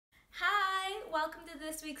welcome to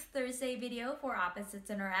this week's Thursday video for Opposites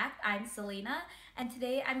Interact. I'm Celina, and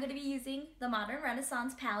today I'm going to be using the Modern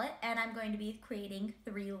Renaissance palette, and I'm going to be creating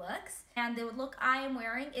 3 looks. And the look I am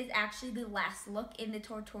wearing is actually the last look in the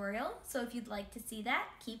tutorial, so if you'd like to see that,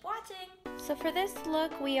 keep watching. So for this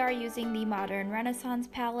look, we are using the Modern Renaissance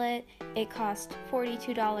palette. It cost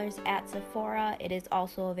 $42 at Sephora. It is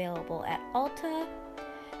also available at Ulta.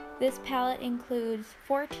 This palette includes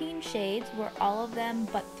 14 shades, where all of them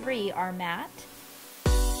but 3 are matte.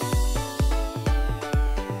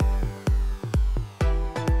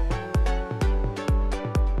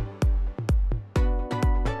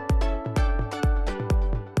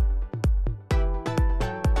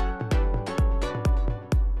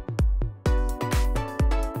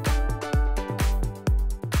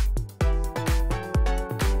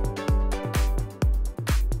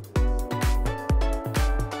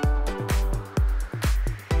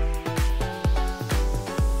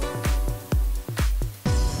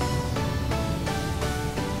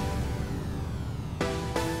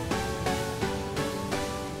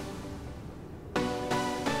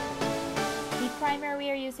 Primer we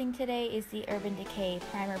are using today is the Urban Decay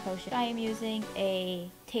Primer Potion. I am using a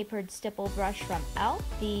tapered stipple brush from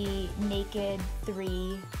e.l.f., the Naked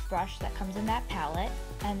 3 brush that comes in that palette,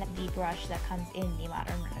 and the brush that comes in the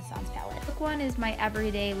Modern Renaissance palette. Look 1 is my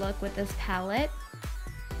everyday look with this palette.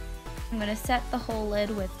 I'm going to set the whole lid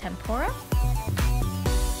with Tempura.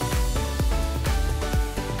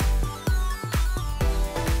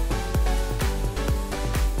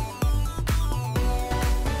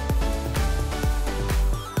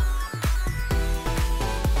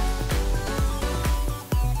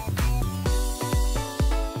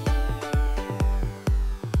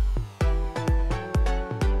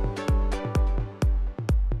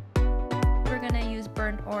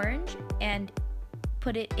 Burnt orange and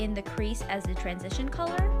put it in the crease as the transition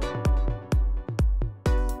color.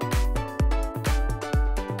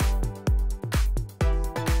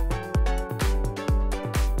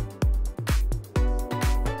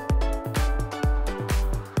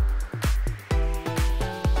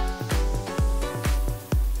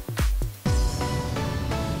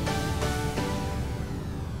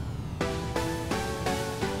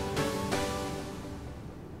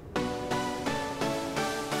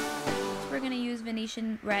 We're going to use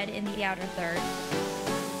Venetian red in the outer third.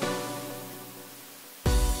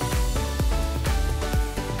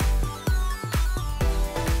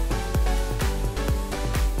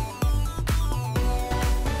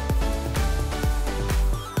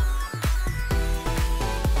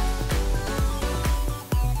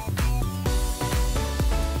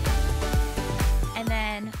 And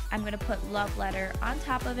then I'm going to put Love Letter on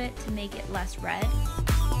top of it to make it less red.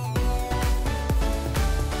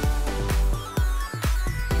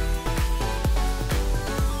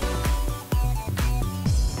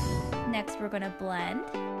 Next, we're going to blend.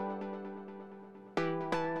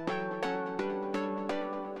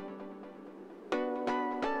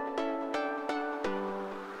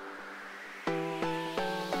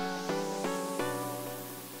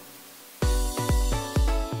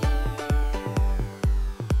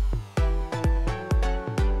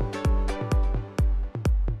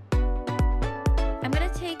 I'm going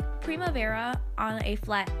to take Primavera on a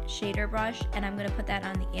flat shader brush, and I'm going to put that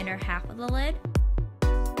on the inner half of the lid.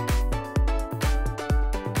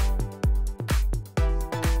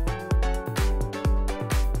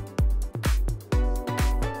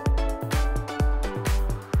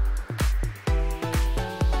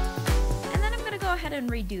 Go ahead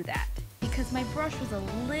and redo that because my brush was a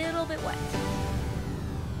little bit wet.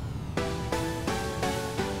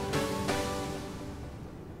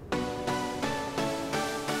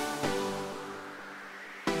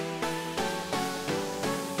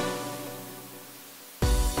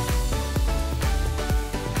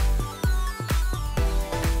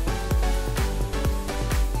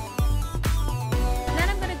 Then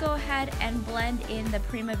I'm going to go ahead and blend in the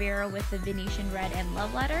Primavera with the Venetian red and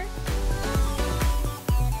Love Letter.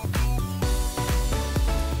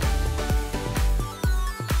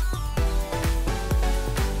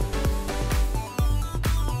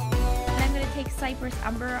 Cypress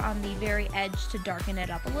Umber on the very edge to darken it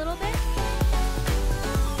up a little bit.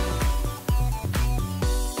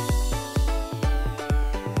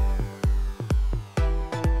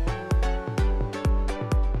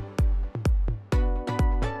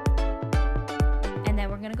 And then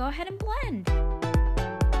we're going to go ahead and blend.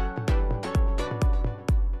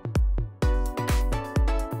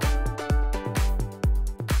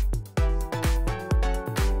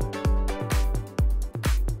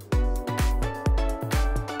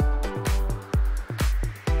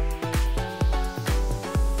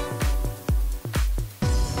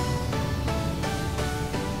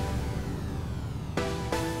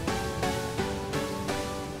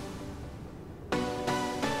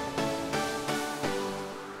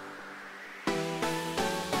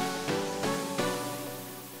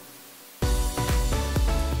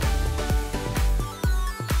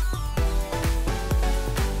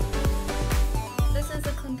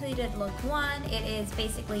 look 1. It is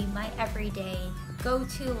basically my everyday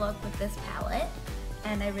go-to look with this palette,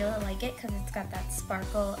 and I really like it because it's got that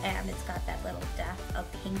sparkle and it's got that little depth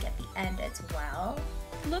of pink at the end as well.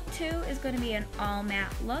 Look 2 is going to be an all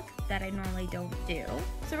matte look that I normally don't do.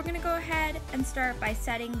 So we're going to go ahead and start by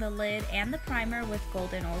setting the lid and the primer with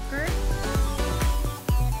golden ochre.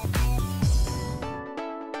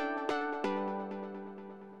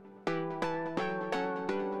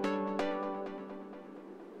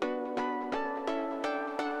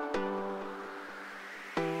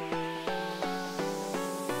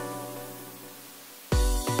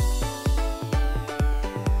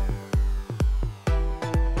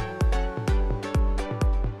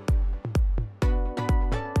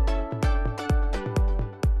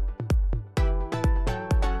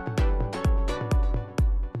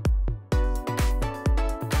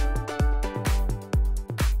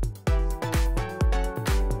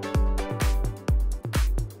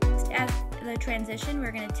 The transition,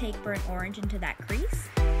 we're going to take burnt orange into that crease.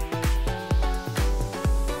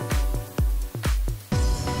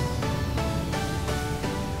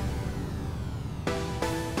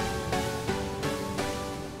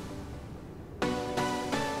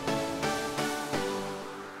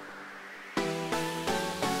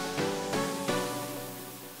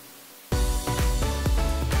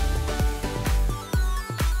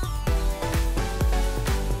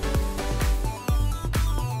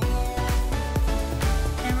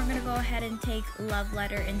 And take Love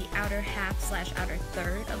Letter in the outer half / outer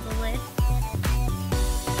third of the lid.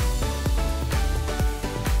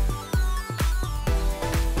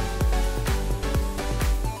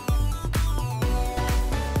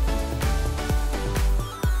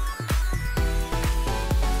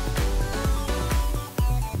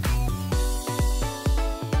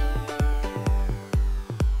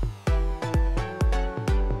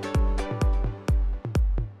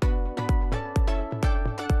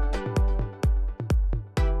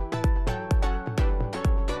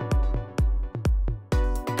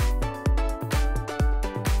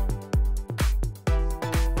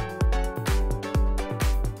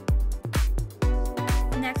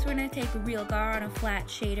 Next, we're going to take Real Gar on a flat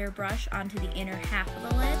shader brush onto the inner half of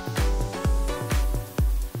the lid.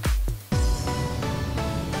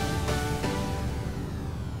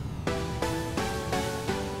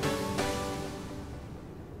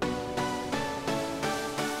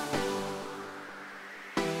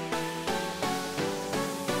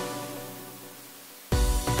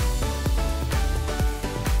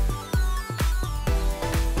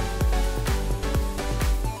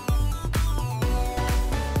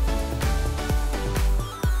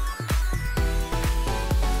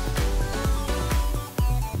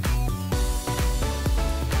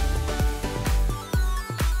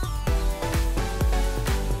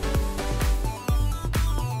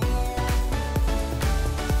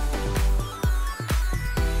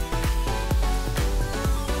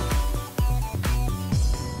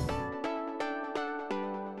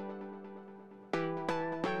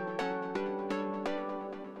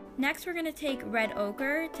 Next, we're going to take red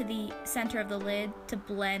ochre to the center of the lid to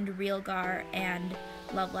blend Real Gar and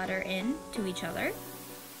Love Letter in to each other.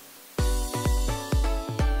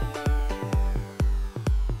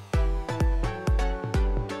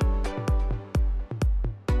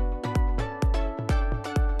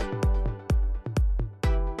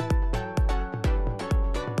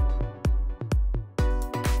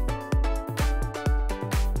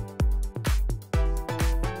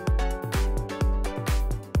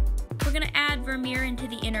 We're going to add Vermeer into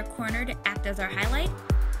the inner corner to act as our highlight.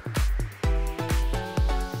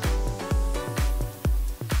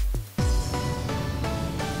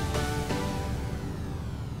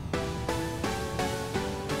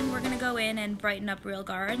 And we're going to go in and brighten up Real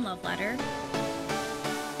Gar and Love Letter.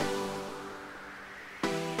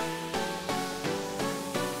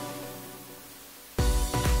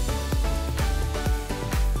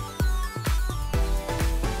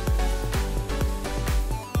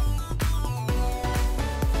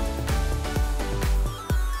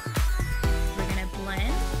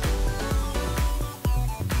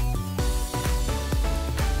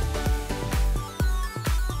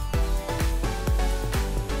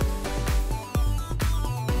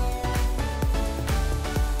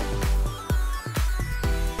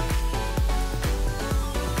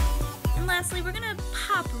 Lastly, we're going to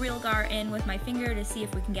pop Real Gar in with my finger to see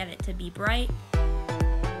if we can get it to be bright.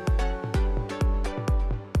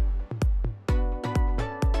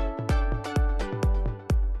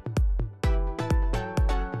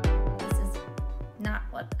 This is not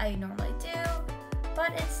what I normally do,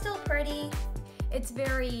 but it's still pretty. It's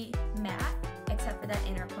very matte, except for that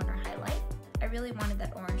inner corner highlight. I really wanted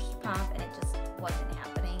that orange to pop and it just wasn't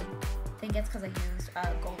happening. I think it's because I used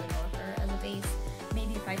golden ochre as a base.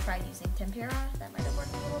 Maybe if I tried using tempera, that might have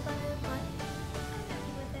worked a little better, but I'm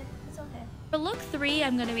happy with it. It's okay. For look 3,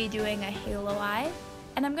 I'm going to be doing a halo eye.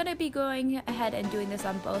 And I'm going to be going ahead and doing this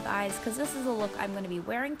on both eyes because this is the look I'm going to be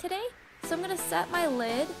wearing today. So I'm going to set my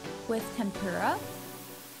lid with tempera.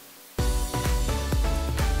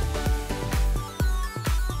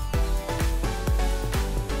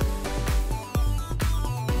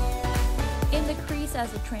 In the crease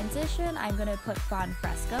as a transition, I'm going to put Fon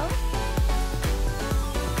Fresco.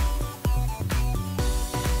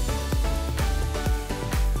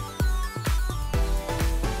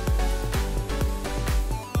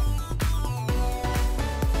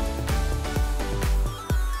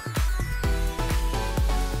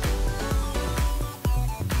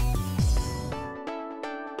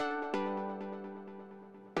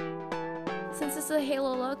 Since this is a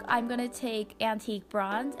halo look, I'm going to take antique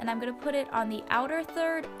bronze and I'm going to put it on the outer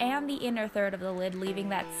third and the inner third of the lid, leaving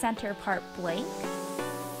that center part blank.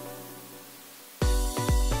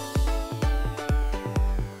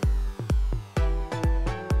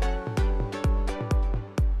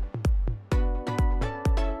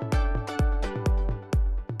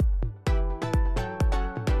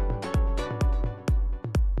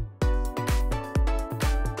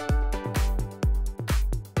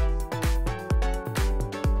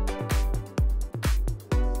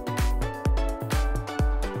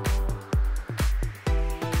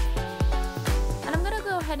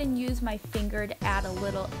 And use my finger to add a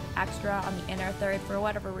little extra on the inner third. For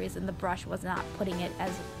whatever reason, the brush was not putting it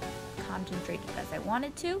as concentrated as I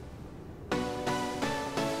wanted to.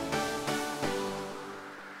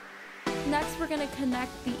 Next, we're going to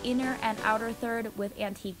connect the inner and outer third with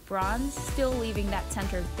antique bronze, still leaving that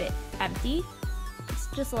center bit empty. It's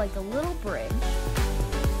just like a little bridge.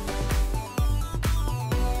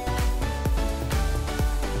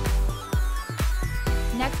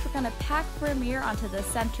 Next, we're going to pack Vermeer onto the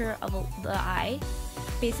center of the eye,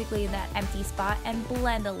 basically in that empty spot, and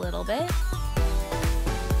blend a little bit.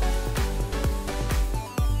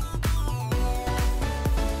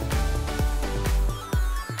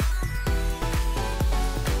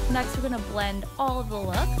 Next, we're going to blend all of the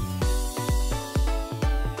look.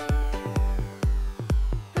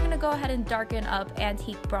 We're going to go ahead and darken up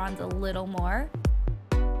antique bronze a little more.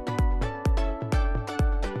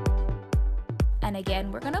 And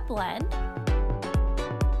again, we're going to blend.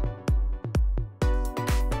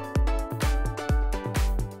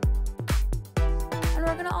 And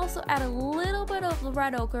we're going to also add a little bit of the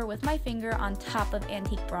red ochre with my finger on top of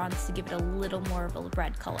antique bronze to give it a little more of a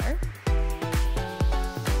red color.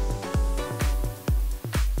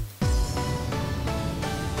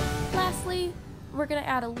 Lastly, we're going to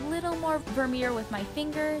add a little more Vermeer with my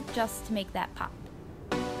finger just to make that pop.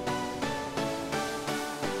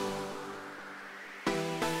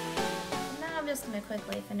 I'm just going to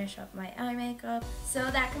quickly finish up my eye makeup. So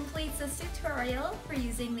that completes this tutorial for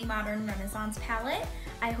using the Modern Renaissance palette.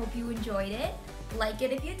 I hope you enjoyed it. Like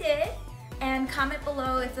it if you did, and comment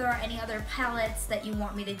below if there are any other palettes that you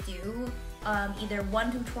want me to do, either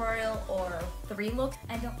one tutorial or 3 looks.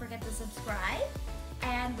 And don't forget to subscribe,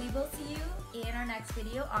 and we will see you in our next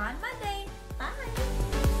video on Monday.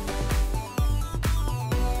 Bye!